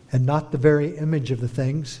 and not the very image of the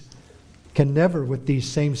things, can never, with these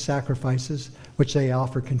same sacrifices, which they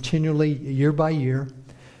offer continually year by year,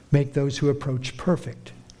 make those who approach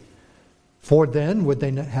perfect. For then would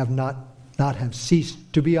they not have ceased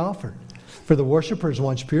to be offered. For the worshippers,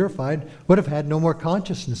 once purified, would have had no more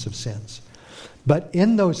consciousness of sins. But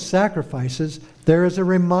in those sacrifices, there is a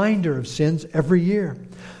reminder of sins every year.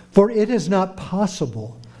 For it is not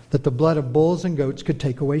possible that the blood of bulls and goats could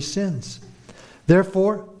take away sins.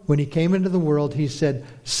 Therefore, when He came into the world, He said,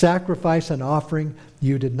 sacrifice and offering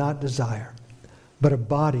you did not desire, but a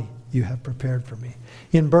body you have prepared for me.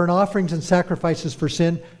 In burnt offerings and sacrifices for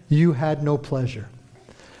sin, you had no pleasure.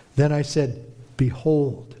 Then I said,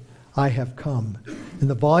 behold, I have come. In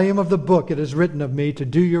the volume of the book it is written of me to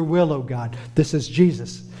do your will, O God. This is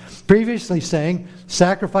Jesus. Previously saying,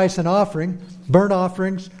 sacrifice and offering, burnt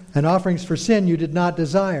offerings, and offerings for sin you did not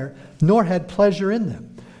desire, nor had pleasure in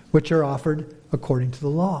them, which are offered according to the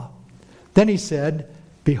law. Then He said,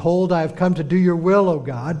 behold, I have come to do your will, O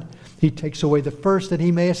God. He takes away the first that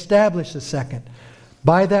He may establish the second.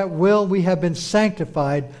 By that will we have been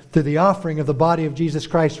sanctified through the offering of the body of Jesus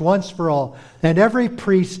Christ once for all. And every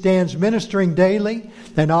priest stands ministering daily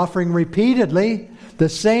and offering repeatedly the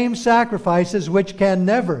same sacrifices which can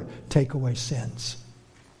never take away sins.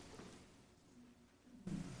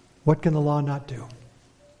 What can the law not do?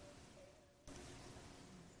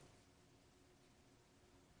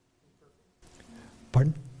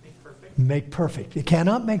 Pardon? Make perfect. It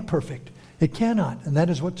cannot make perfect. It cannot. And that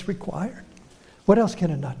is what's required. What else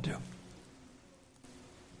can it not do?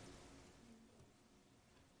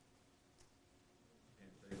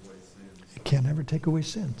 It can't ever take away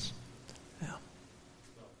sins. Yeah.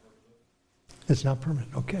 It's not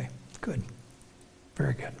permanent. Okay. Good.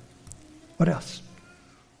 Very good. What else?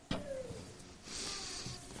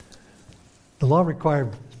 The law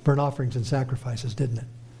required burnt offerings and sacrifices, didn't it?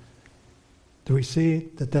 Do we see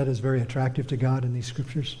that is very attractive to God in these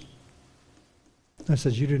scriptures? It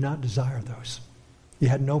says you do not desire those. You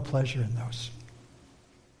had no pleasure in those.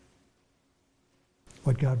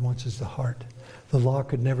 What God wants is the heart. The law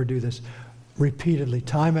could never do this. Repeatedly,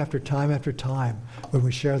 time after time after time, when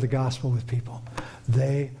we share the gospel with people,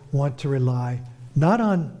 they want to rely not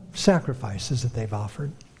on sacrifices that they've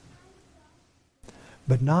offered,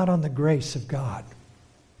 but not on the grace of God.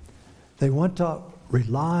 They want to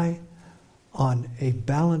rely on a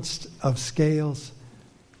balance of scales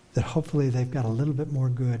that hopefully they've got a little bit more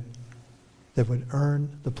good that would earn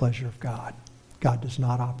the pleasure of God. God does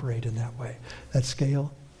not operate in that way. That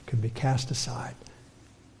scale can be cast aside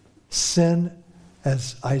Sin,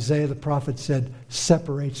 as Isaiah the prophet said,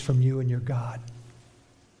 separates from you and your God.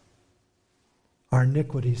 Our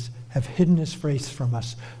iniquities have hidden his face from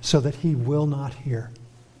us so that he will not hear.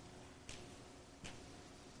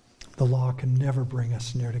 The law can never bring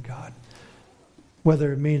us near to God.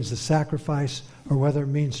 Whether it means the sacrifice or whether it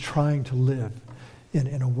means trying to live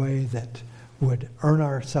in a way that would earn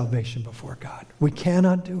our salvation before God. We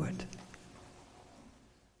cannot do it.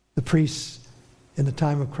 The priests in the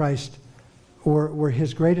time of Christ were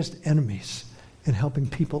his greatest enemies in helping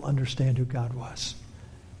people understand who God was.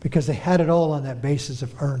 Because they had it all on that basis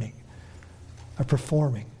of earning, of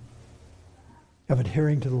performing, of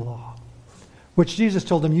adhering to the law. Which Jesus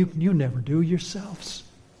told them, you never do yourselves.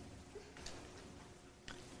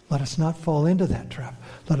 Let us not fall into that trap.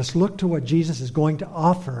 Let us look to what Jesus is going to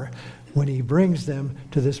offer when he brings them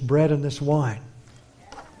to this bread and this wine.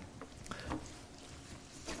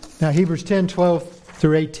 Now, Hebrews 10, 12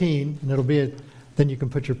 through 18, and it'll be then you can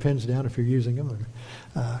put your pens down if you're using them,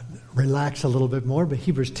 or relax a little bit more. But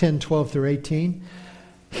Hebrews 10, 12 through 18.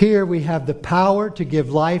 Here we have the power to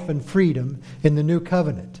give life and freedom in the new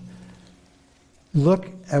covenant. Look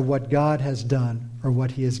at what God has done, or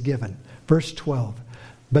what he has given. Verse 12.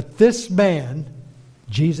 But this man,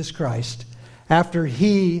 Jesus Christ, after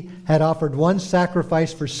he had offered one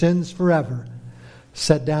sacrifice for sins forever,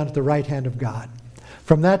 sat down at the right hand of God.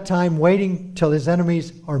 From that time, waiting till his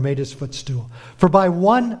enemies are made his footstool. For by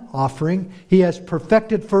one offering, he has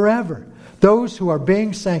perfected forever those who are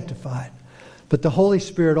being sanctified. But the Holy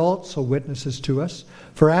Spirit also witnesses to us.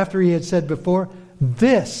 For after he had said before,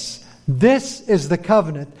 This is the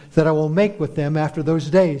covenant that I will make with them after those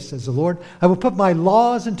days, says the Lord. I will put my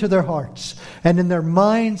laws into their hearts, and in their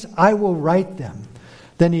minds I will write them.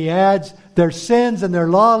 Then he adds, their sins and their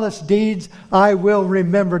lawless deeds I will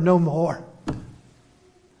remember no more.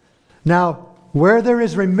 Now, where there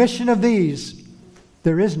is remission of these,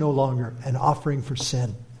 there is no longer an offering for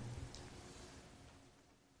sin.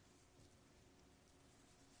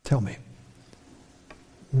 Tell me,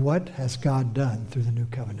 what has God done through the new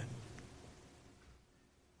covenant?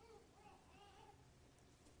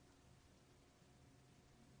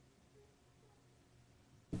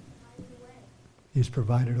 He's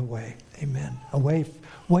provided a way. Amen. A way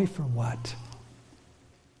from what?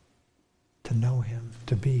 To know him,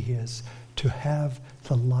 to be his, to have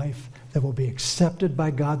the life that will be accepted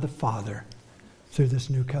by God the Father through this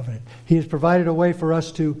new covenant. He has provided a way for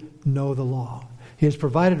us to know the law. He has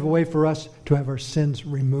provided a way for us to have our sins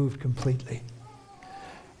removed completely.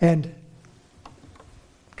 And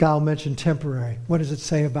Kyle mentioned temporary. What does it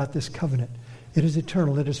say about this covenant? It is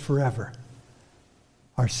eternal. It is forever.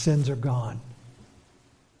 Our sins are gone.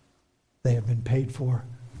 They have been paid for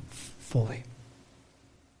fully.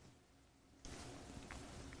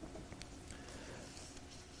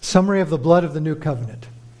 Summary of the blood of the new covenant.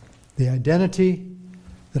 The identity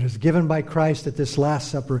that is given by Christ at this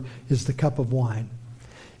Last Supper is the cup of wine.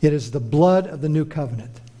 It is the blood of the new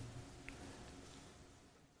covenant.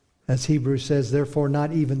 As Hebrews says, therefore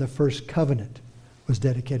not even the first covenant was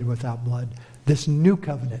dedicated without blood. This new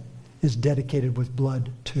covenant is dedicated with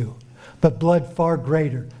blood too. But blood far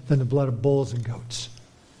greater than the blood of bulls and goats.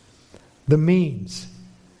 The means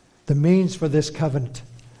for this covenant,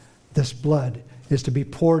 this blood, is to be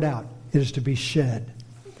poured out. It is to be shed.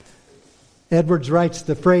 Edwards writes,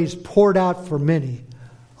 the phrase poured out for many,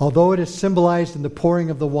 although it is symbolized in the pouring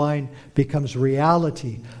of the wine, becomes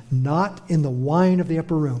reality, not in the wine of the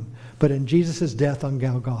upper room, but in Jesus' death on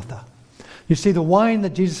Golgotha. You see, the wine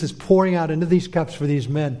that Jesus is pouring out into these cups for these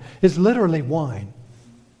men is literally wine.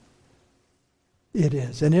 It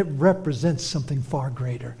is, and it represents something far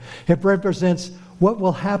greater. It represents what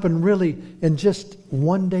will happen really in just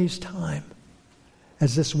one day's time,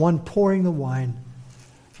 as this one pouring the wine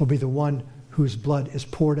will be the one whose blood is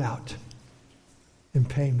poured out in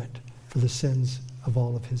payment for the sins of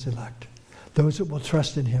all of his elect. Those that will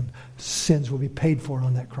trust in him, sins will be paid for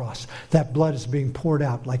on that cross. That blood is being poured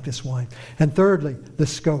out like this wine. And thirdly, the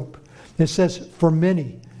scope. It says, for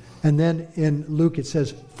many. And then in Luke it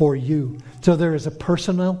says, for you. So there is a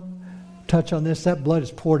personal touch on this. That blood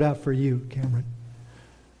is poured out for you, Cameron.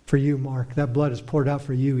 For you, Mark. That blood is poured out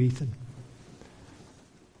for you, Ethan.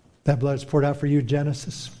 That blood is poured out for you,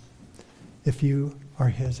 Genesis. If you are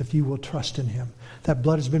his, if you will trust in him. That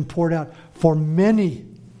blood has been poured out for many.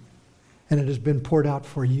 And it has been poured out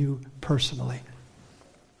for you personally.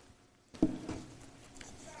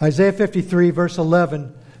 Isaiah 53 verse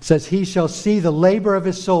 11 says, he shall see the labor of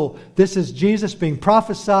his soul. This is Jesus being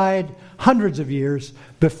prophesied hundreds of years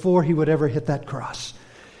before he would ever hit that cross.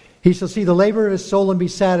 He shall see the labor of his soul and be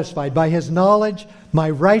satisfied. By his knowledge, my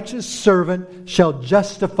righteous servant shall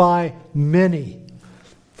justify many.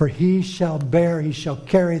 For he shall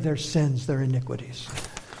carry their sins, their iniquities.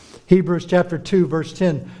 Hebrews chapter 2, verse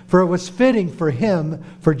 10. For it was fitting for him,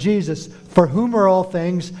 for Jesus, for whom are all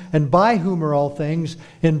things, and by whom are all things,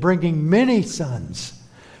 in bringing many sons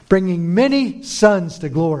to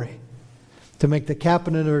glory, to make the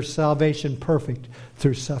captain of their salvation perfect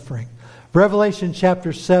through suffering. Revelation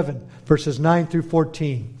chapter 7, verses 9 through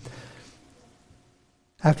 14.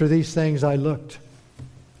 After these things I looked,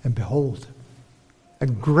 and behold, a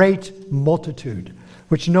great multitude,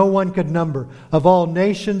 which no one could number, of all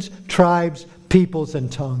nations, tribes, peoples,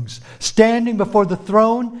 and tongues, standing before the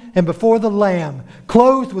throne and before the Lamb,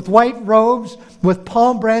 clothed with white robes, with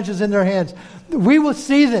palm branches in their hands. We will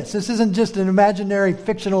see this. This isn't just an imaginary,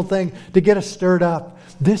 fictional thing to get us stirred up.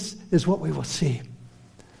 This is what we will see.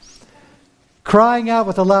 Crying out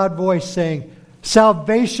with a loud voice, saying,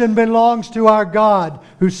 salvation belongs to our God,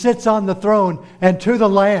 who sits on the throne, and to the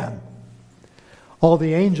Lamb. All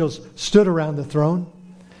the angels stood around the throne,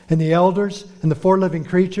 and the elders and the four living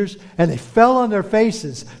creatures, and they fell on their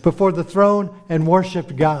faces before the throne and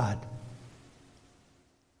worshiped God.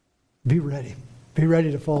 Be ready. Be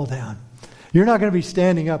ready to fall down. You're not going to be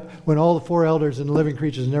standing up when all the four elders and the living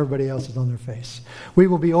creatures and everybody else is on their face. We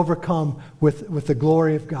will be overcome with the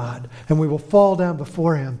glory of God, and we will fall down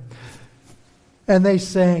before Him. And they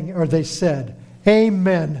said,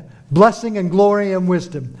 Amen. Blessing and glory and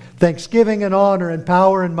wisdom, thanksgiving and honor and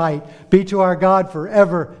power and might be to our God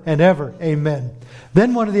forever and ever. Amen.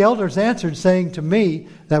 Then one of the elders answered, saying to me,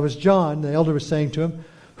 that was John, the elder was saying to him,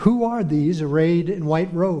 who are these arrayed in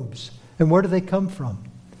white robes, and where do they come from?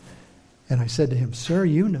 And I said to him, Sir,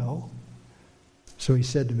 you know. So he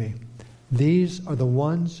said to me, these are the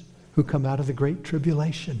ones who come out of the great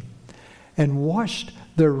tribulation, and washed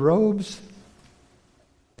their robes,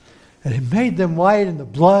 and He made them white in the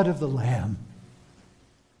blood of the Lamb.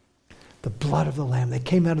 The blood of the Lamb. They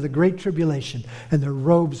came out of the great tribulation, and their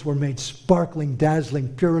robes were made sparkling,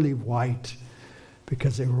 dazzling, purely white,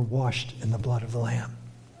 because they were washed in the blood of the Lamb.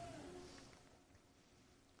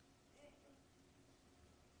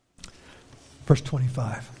 Verse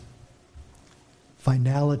 25.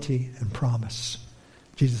 Finality and promise.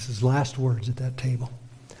 Jesus' last words at that table.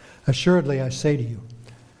 Assuredly, I say to you,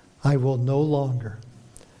 I will no longer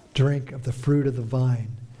drink of the fruit of the vine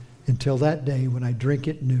until that day when I drink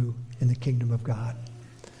it new in the kingdom of God.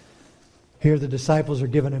 Here the disciples are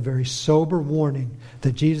given a very sober warning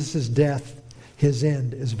that Jesus' death, His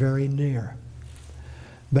end, is very near.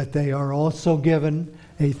 But they are also given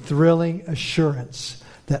a thrilling assurance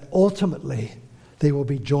that ultimately they will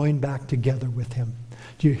be joined back together with Him.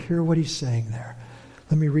 Do you hear what He's saying there?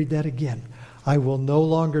 Let me read that again. I will no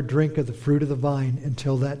longer drink of the fruit of the vine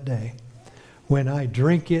until that day when I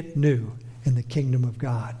drink it new in the kingdom of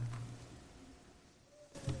God.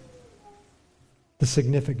 The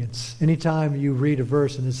significance. Anytime you read a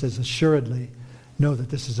verse and it says assuredly, know that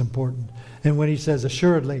this is important. And when He says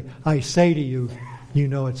assuredly, I say to you, you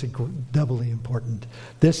know it's doubly important.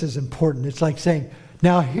 This is important. It's like saying,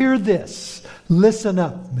 now hear this. Listen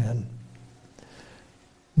up, men.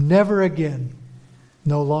 Never again,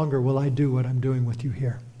 no longer will I do what I'm doing with you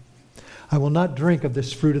here. I will not drink of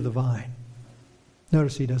this fruit of the vine.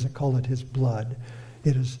 Notice He doesn't call it His blood.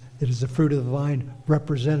 It is the fruit of the vine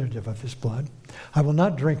representative of His blood. I will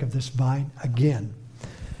not drink of this vine again.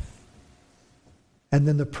 And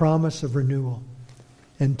then the promise of renewal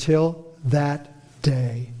until that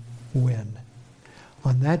day when.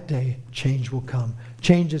 On that day, change will come.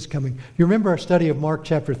 Change is coming. You remember our study of Mark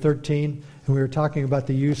chapter 13, and we were talking about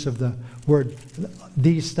the use of the word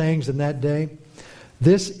these things in that day.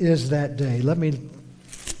 This is that day. Let me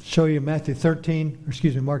show you Mark 13,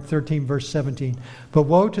 verse 17. But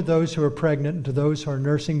woe to those who are pregnant and to those who are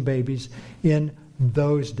nursing babies in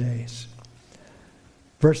those days.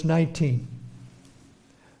 Verse 19.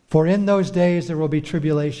 For in those days there will be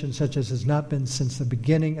tribulation such as has not been since the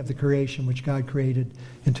beginning of the creation which God created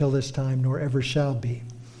until this time, nor ever shall be.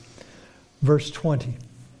 Verse 20.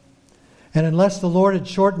 And unless the Lord had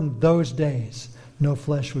shortened those days, no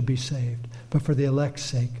flesh would be saved. But for the elect's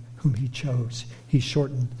sake, whom He chose, He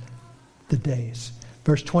shortened the days.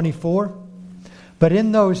 Verse 24. But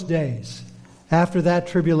in those days, after that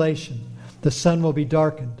tribulation, the sun will be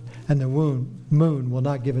darkened, and the moon will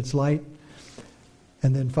not give its light.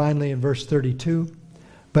 And then finally in verse 32,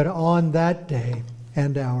 but on that day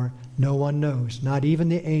and hour no one knows, not even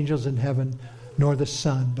the angels in heaven, nor the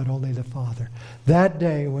Son, but only the Father. That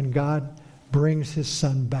day when God brings His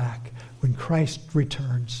Son back, when Christ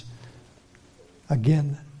returns,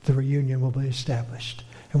 again the reunion will be established.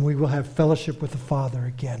 and we will have fellowship with the Father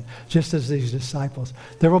again, just as these disciples.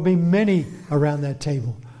 There will be many around that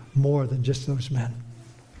table, more than just those men.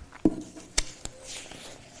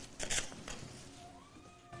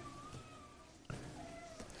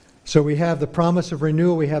 So we have the promise of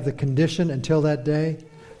renewal. We have the condition until that day.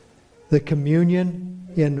 The communion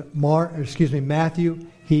in Matthew,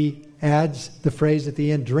 he adds the phrase at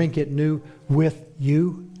the end, drink it new with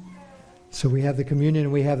you. So we have the communion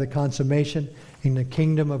and we have the consummation in the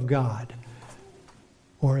kingdom of God,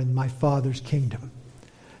 or in my Father's kingdom.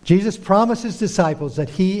 Jesus promised his disciples that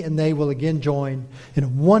he and they will again join in a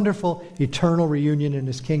wonderful eternal reunion in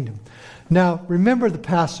his kingdom. Now, remember the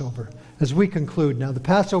Passover as we conclude. Now, the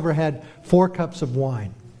Passover had 4 cups of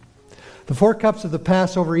wine. The 4 cups of the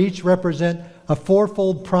Passover each represent a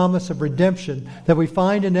fourfold promise of redemption that we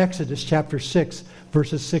find in Exodus chapter 6,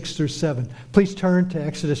 verses 6 through 7. Please turn to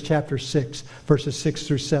Exodus chapter 6, verses 6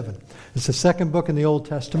 through 7. It's the second book in the Old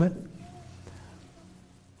Testament.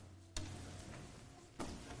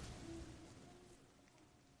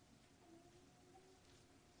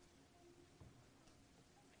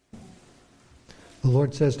 The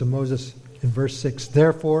Lord says to Moses in verse 6,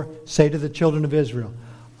 therefore say to the children of Israel,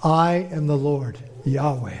 I am the Lord,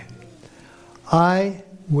 Yahweh. I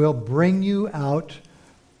will bring you out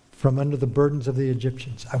from under the burdens of the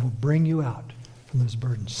Egyptians. I will bring you out from those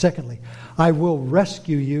burdens. Secondly, I will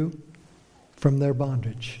rescue you from their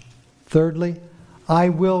bondage. Thirdly, I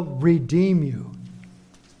will redeem you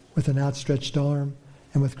with an outstretched arm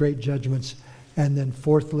and with great judgments. And then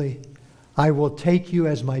fourthly, I will take you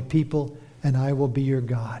as my people and I will be your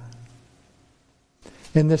God.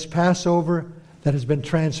 In this Passover that has been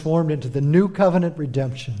transformed into the new covenant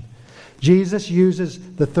redemption, Jesus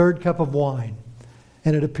uses the third cup of wine,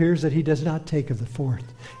 and it appears that he does not take of the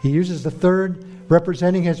fourth. He uses the third,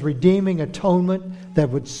 representing his redeeming atonement that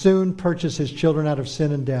would soon purchase his children out of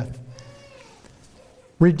sin and death.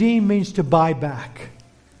 Redeem means to buy back.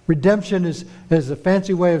 Redemption is a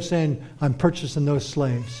fancy way of saying, I'm purchasing those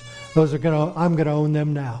slaves. I'm going to own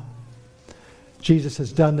them now. Jesus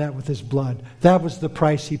has done that with his blood. That was the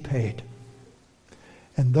price he paid.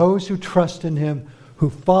 And those who trust in him, who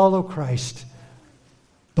follow Christ,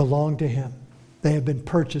 belong to him. They have been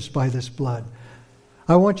purchased by this blood.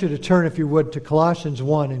 I want you to turn, if you would, to Colossians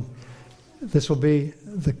 1, and this will be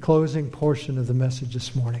the closing portion of the message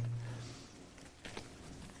this morning.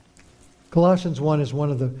 Colossians 1 is one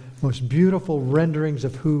of the most beautiful renderings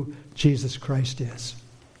of who Jesus Christ is.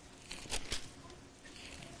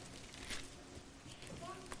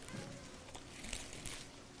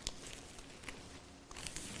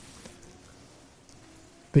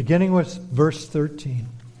 Beginning with verse 13.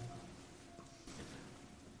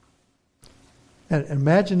 And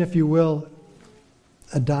imagine, if you will,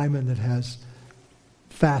 a diamond that has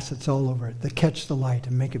facets all over it that catch the light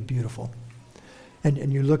and make it beautiful.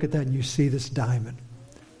 And you look at that and you see this diamond.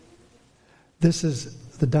 This is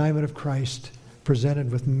the diamond of Christ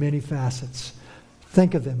presented with many facets.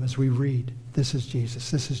 Think of them as we read. This is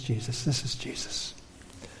Jesus, this is Jesus, this is Jesus.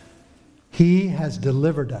 He has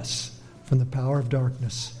delivered us from the power of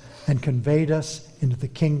darkness and conveyed us into the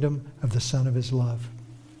kingdom of the Son of his love,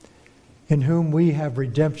 in whom we have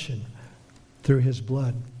redemption through his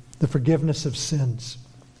blood, the forgiveness of sins.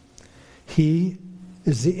 He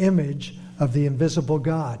is the image of the invisible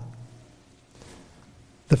God,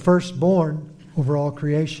 the firstborn over all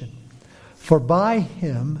creation. For by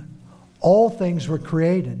him all things were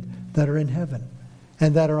created that are in heaven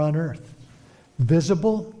and that are on earth,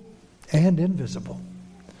 visible and invisible.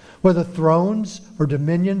 Whether thrones or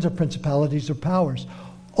dominions or principalities or powers,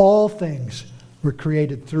 all things were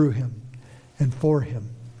created through him and for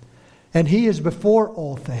him. And he is before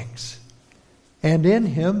all things, and in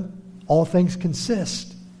him all things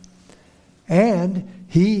consist. And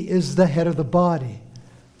he is the head of the body,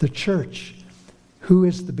 the church, who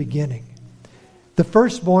is the beginning, the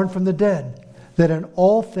firstborn from the dead, that in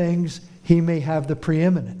all things he may have the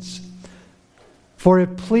preeminence. For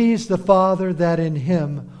it pleased the Father that in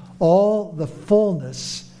him all the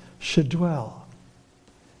fullness should dwell.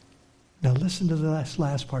 Now listen to the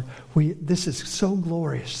last part. This is so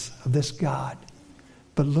glorious of this God.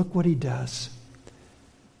 But look what he does.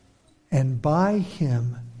 And by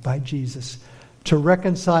him, by Jesus, to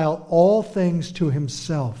reconcile all things to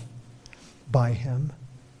himself by him,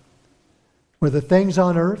 whether things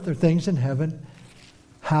on earth or things in heaven.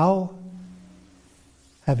 How?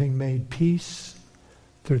 Having made peace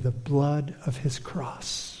through the blood of his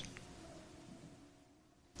cross.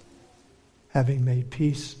 Having made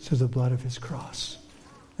peace through the blood of his cross.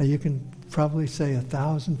 Now you can probably say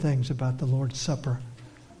 1,000 things about the Lord's Supper,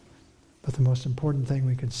 but the most important thing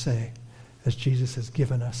we could say as Jesus has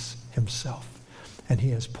given us himself. And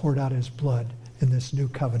he has poured out his blood in this new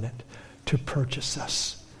covenant to purchase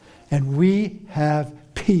us. And we have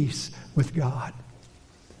peace with God.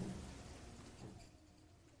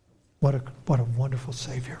 What a wonderful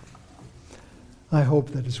Savior. I hope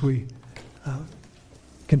that as we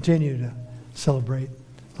continue to celebrate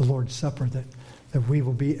the Lord's Supper, that we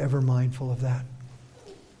will be ever mindful of that.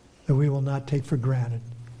 That we will not take for granted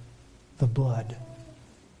the blood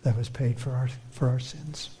that was paid for our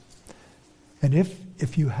sins. And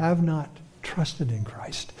if you have not trusted in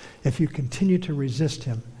Christ, if you continue to resist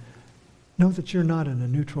him, know that you're not in a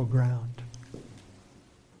neutral ground.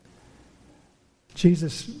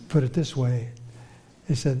 Jesus put it this way.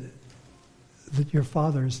 He said that your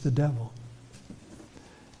father is the devil.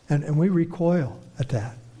 And we recoil at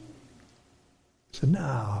that. So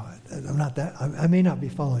no, I'm not that. I may not be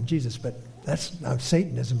following Jesus, but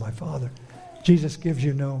Satan isn't my father. Jesus gives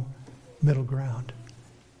you no middle ground.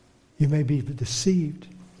 You may be deceived.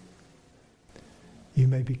 You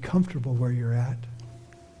may be comfortable where you're at.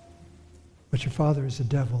 But your father is the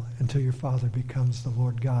devil until your father becomes the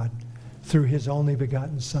Lord God through his only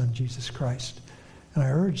begotten Son, Jesus Christ. And I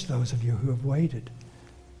urge those of you who have waited,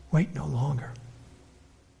 wait no longer.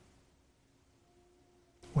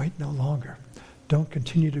 Wait no longer. Don't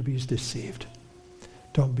continue to be deceived.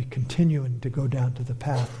 Don't be continuing to go down to the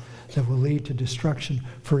path that will lead to destruction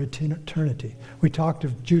for eternity. We talked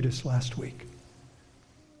of Judas last week.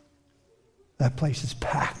 That place is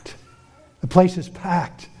packed. The place is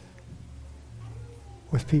packed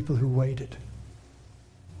with people who waited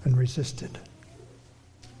and resisted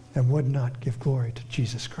and would not give glory to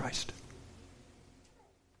Jesus Christ.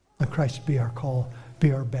 Let Christ be our call,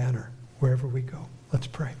 be our banner wherever we go. Let's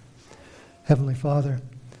pray. Heavenly Father,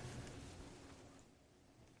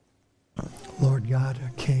 Lord God,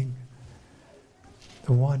 a King,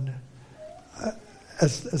 the one,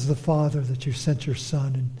 as the Father that you sent your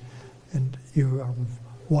Son, and you are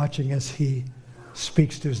watching as he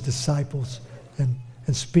speaks to his disciples and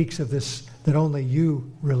speaks of this that only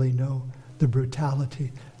you really know, the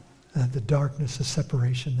brutality, the darkness, the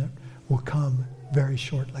separation that will come very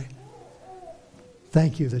shortly.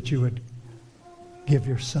 Thank you that you would give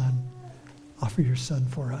your Son, offer your Son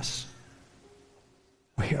for us.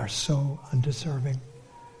 We are so undeserving.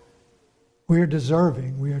 We are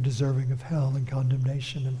deserving of hell and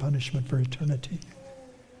condemnation and punishment for eternity.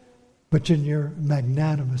 But in your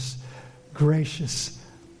magnanimous, gracious,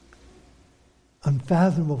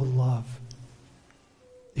 unfathomable love,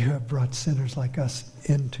 you have brought sinners like us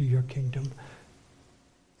into your kingdom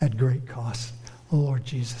at great cost. Oh, Lord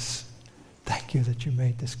Jesus, thank you that you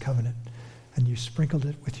made this covenant and you sprinkled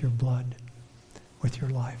it with your blood, with your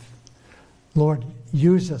life. Lord,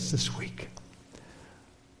 use us this week.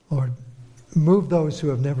 Lord, move those who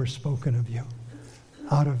have never spoken of you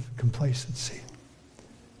out of complacency.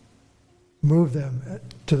 Move them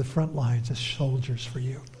to the front lines as soldiers for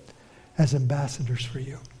you, as ambassadors for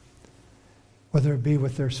you, whether it be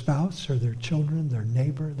with their spouse or their children, their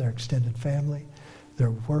neighbor, their extended family,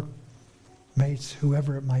 their workmates,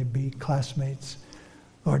 whoever it might be, classmates.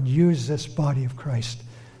 Lord, use this body of Christ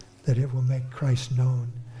that it will make Christ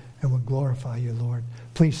known and will glorify you, Lord.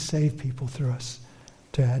 Please save people through us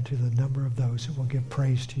to add to the number of those who will give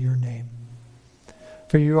praise to your name.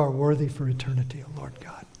 For you are worthy for eternity, O Lord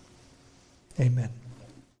God. Amen.